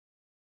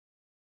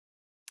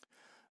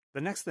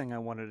The next thing I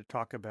wanted to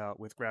talk about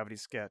with Gravity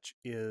Sketch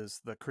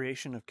is the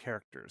creation of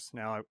characters.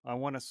 Now, I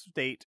want to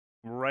state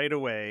right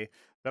away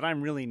that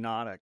I'm really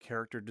not a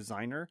character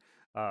designer.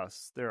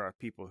 There are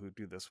people who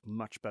do this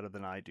much better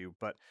than I do,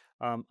 but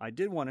I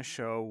did want to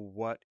show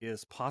what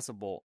is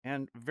possible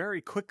and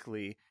very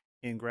quickly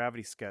in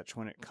Gravity Sketch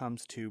when it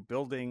comes to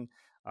building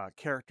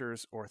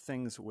characters or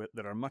things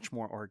that are much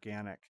more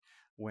organic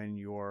when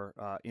you're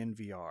in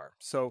VR.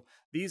 So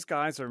these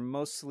guys are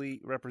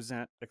mostly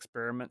represent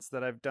experiments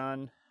that I've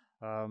done.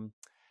 Um,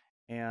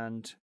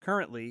 and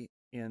currently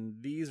in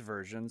these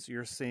versions,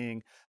 you're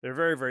seeing they're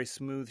very, very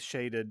smooth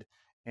shaded.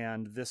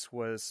 And this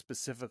was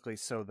specifically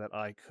so that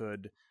I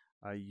could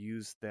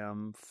use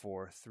them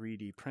for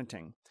 3D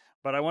printing.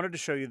 But I wanted to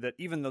show you that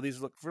even though these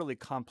look really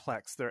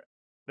complex, they're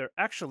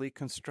actually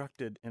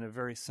constructed in a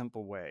very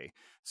simple way.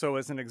 So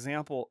as an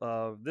example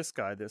of this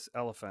guy, this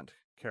elephant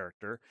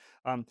character,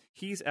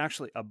 he's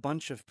actually a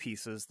bunch of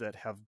pieces that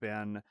have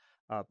been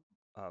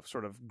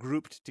sort of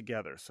grouped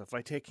together. So if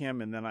I take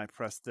him and then I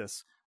press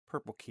this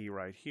purple key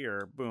right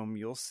here, boom,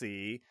 you'll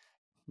see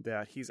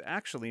that he's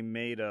actually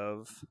made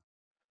of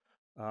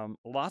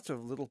lots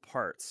of little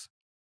parts.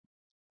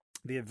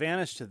 The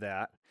advantage to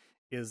that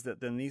is that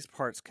then these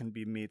parts can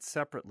be made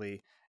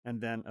separately and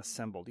then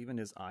assembled. Even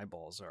his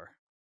eyeballs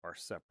are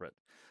separate.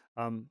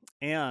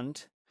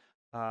 And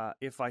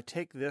if I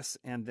take this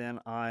and then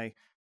I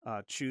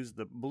choose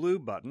the blue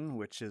button,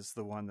 which is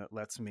the one that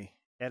lets me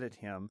edit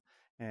him,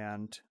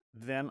 and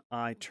then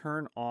I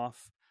turn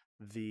off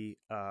the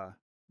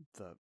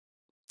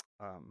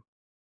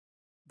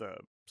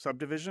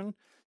subdivision,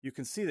 you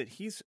can see that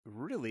he's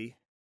really,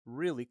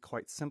 really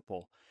quite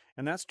simple.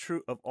 And that's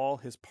true of all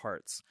his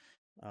parts.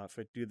 If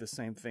I do the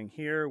same thing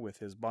here with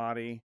his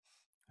body,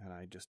 and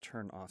I just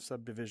turn off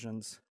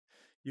subdivisions,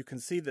 you can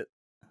see that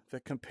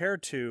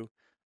compared to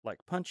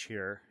like Punch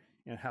here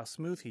and how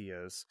smooth he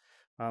is,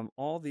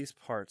 all these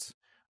parts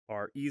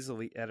are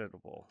easily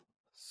editable.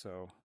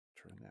 So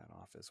turn that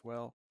off as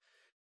well.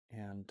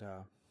 And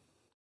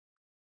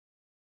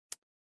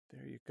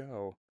there you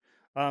go.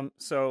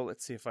 So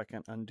let's see if I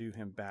can undo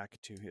him back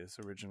to his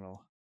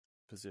original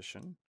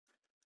position.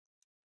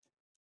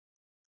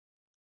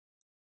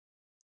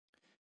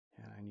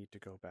 And I need to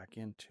go back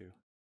into,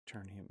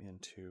 turn him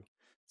into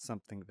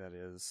something that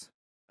is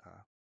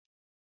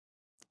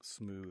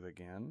smooth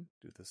again.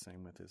 Do the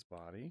same with his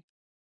body.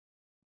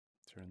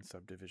 Turn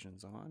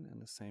subdivisions on, and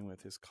the same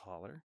with his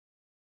collar.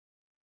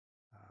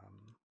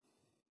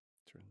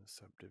 Turn the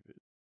subdivisions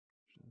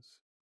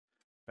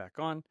back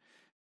on.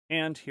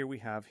 And here we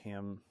have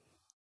him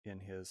in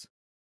his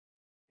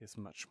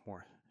much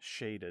more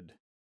shaded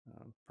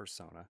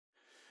persona.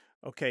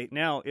 Okay,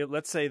 now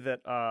let's say that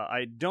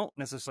I don't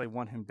necessarily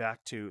want him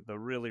back to the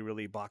really,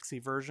 really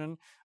boxy version,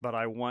 but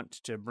I want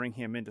to bring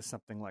him into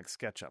something like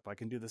SketchUp. I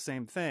can do the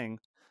same thing.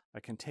 I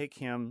can take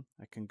him,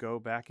 I can go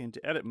back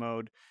into edit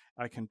mode,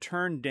 I can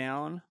turn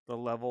down the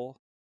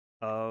level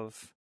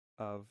of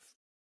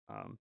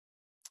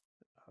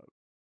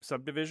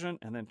subdivision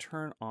and then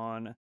turn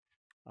on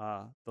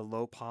the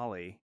low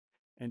poly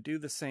and do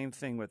the same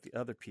thing with the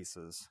other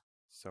pieces.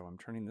 So I'm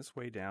turning this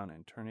way down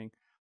and turning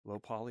low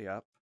poly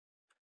up.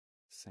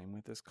 Same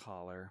with this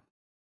collar.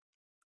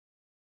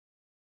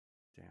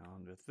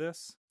 Down with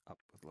this, up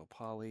with low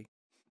poly.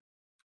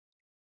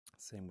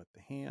 Same with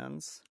the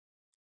hands.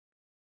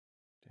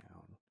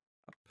 Down,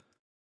 up.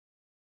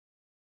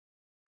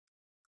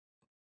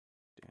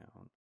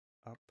 Down,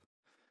 up.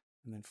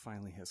 And then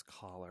finally his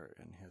collar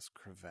and his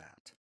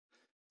cravat.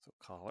 So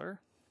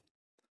collar,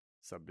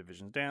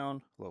 subdivisions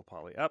down, low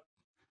poly up,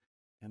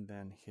 and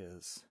then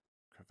his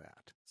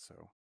cravat.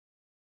 So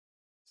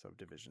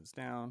subdivisions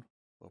down,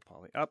 low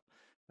poly up.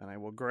 Then I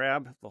will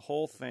grab the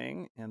whole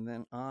thing and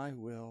then I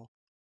will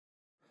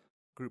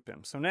group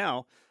him. So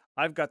now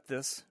I've got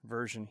this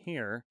version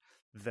here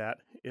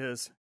that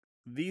is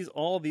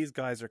all these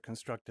guys are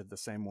constructed the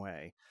same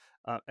way,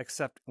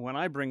 except when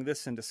I bring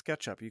this into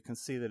SketchUp, you can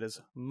see that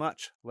it's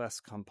much less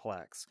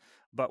complex.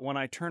 But when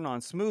I turn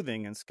on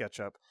smoothing in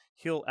SketchUp,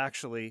 he'll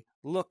actually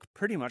look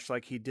pretty much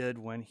like he did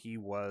when he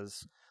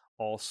was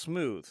all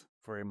smooth,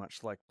 very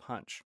much like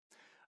Punch.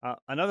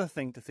 Another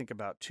thing to think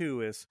about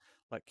too is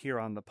like here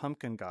on the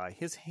pumpkin guy,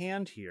 his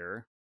hand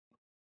here,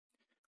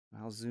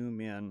 I'll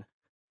zoom in.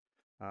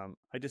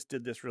 I just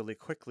did this really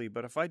quickly,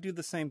 but if I do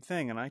the same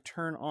thing and I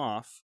turn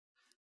off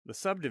the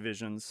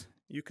subdivisions,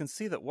 you can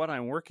see that what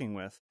I'm working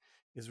with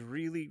is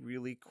really,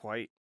 really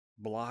quite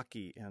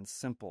blocky and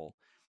simple.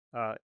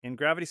 In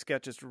Gravity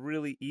Sketch, it's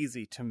really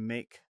easy to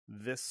make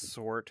this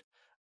sort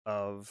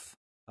of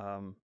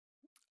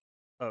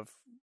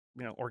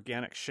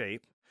organic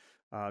shape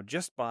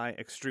just by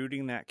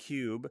extruding that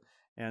cube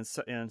and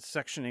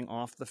sectioning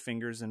off the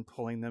fingers and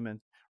pulling them and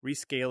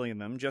rescaling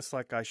them, just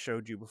like I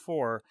showed you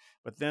before.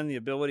 But then the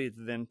ability to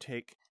then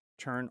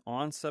turn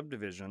on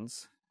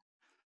subdivisions.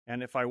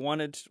 And if I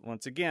wanted,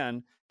 once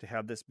again, to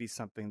have this be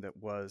something that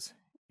was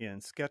in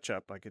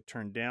SketchUp, I could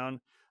turn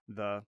down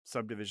the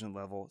subdivision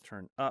level,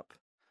 turn up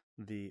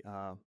the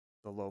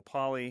low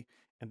poly,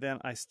 And then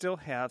I still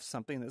have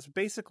something that's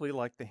basically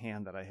like the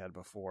hand that I had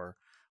before,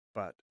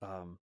 but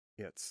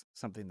it's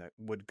something that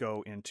would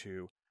go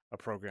into a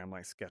program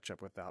like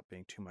SketchUp without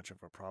being too much of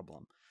a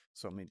problem.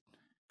 So let me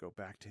go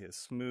back to his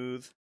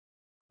smooth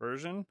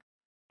version,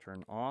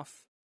 turn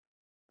off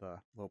the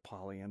low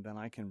poly, and then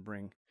I can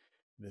bring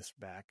this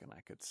back and I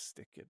could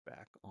stick it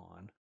back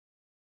on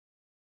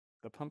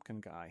the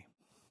pumpkin guy.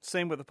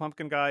 Same with the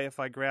pumpkin guy. If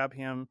I grab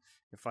him,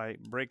 if I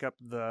break up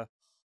the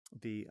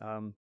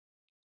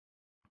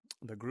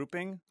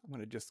grouping, I'm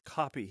going to just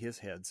copy his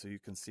head so you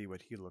can see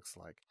what he looks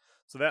like.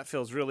 So that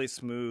feels really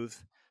smooth,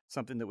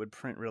 something that would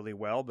print really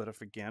well. But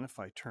if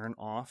I turn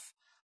off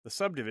the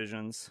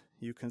subdivisions,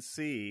 you can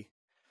see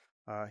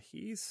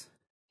he's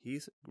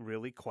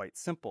really quite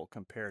simple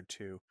compared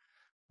to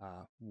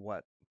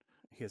what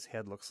his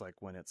head looks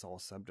like when it's all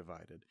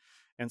subdivided.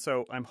 And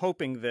so I'm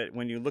hoping that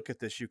when you look at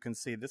this, you can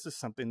see this is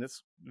something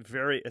that's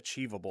very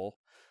achievable,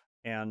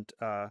 and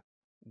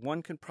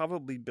one can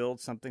probably build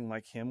something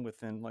like him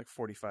within like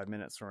 45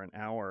 minutes or an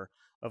hour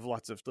of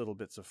lots of little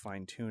bits of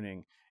fine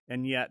tuning,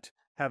 and yet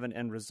have an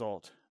end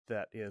result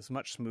that is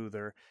much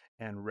smoother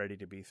and ready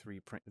to be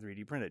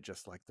 3D printed,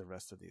 just like the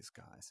rest of these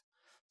guys.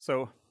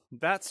 So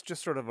that's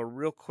just sort of a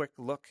real quick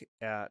look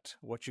at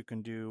what you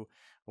can do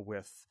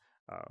with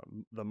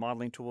the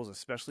modeling tools,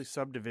 especially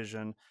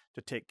subdivision,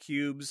 to take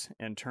cubes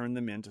and turn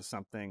them into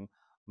something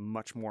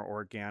much more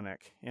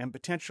organic and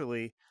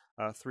potentially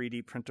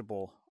 3D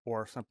printable,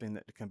 or something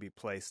that can be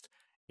placed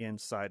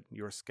inside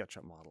your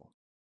SketchUp model.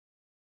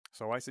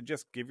 So I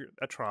suggest give it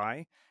a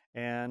try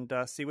and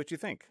see what you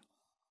think.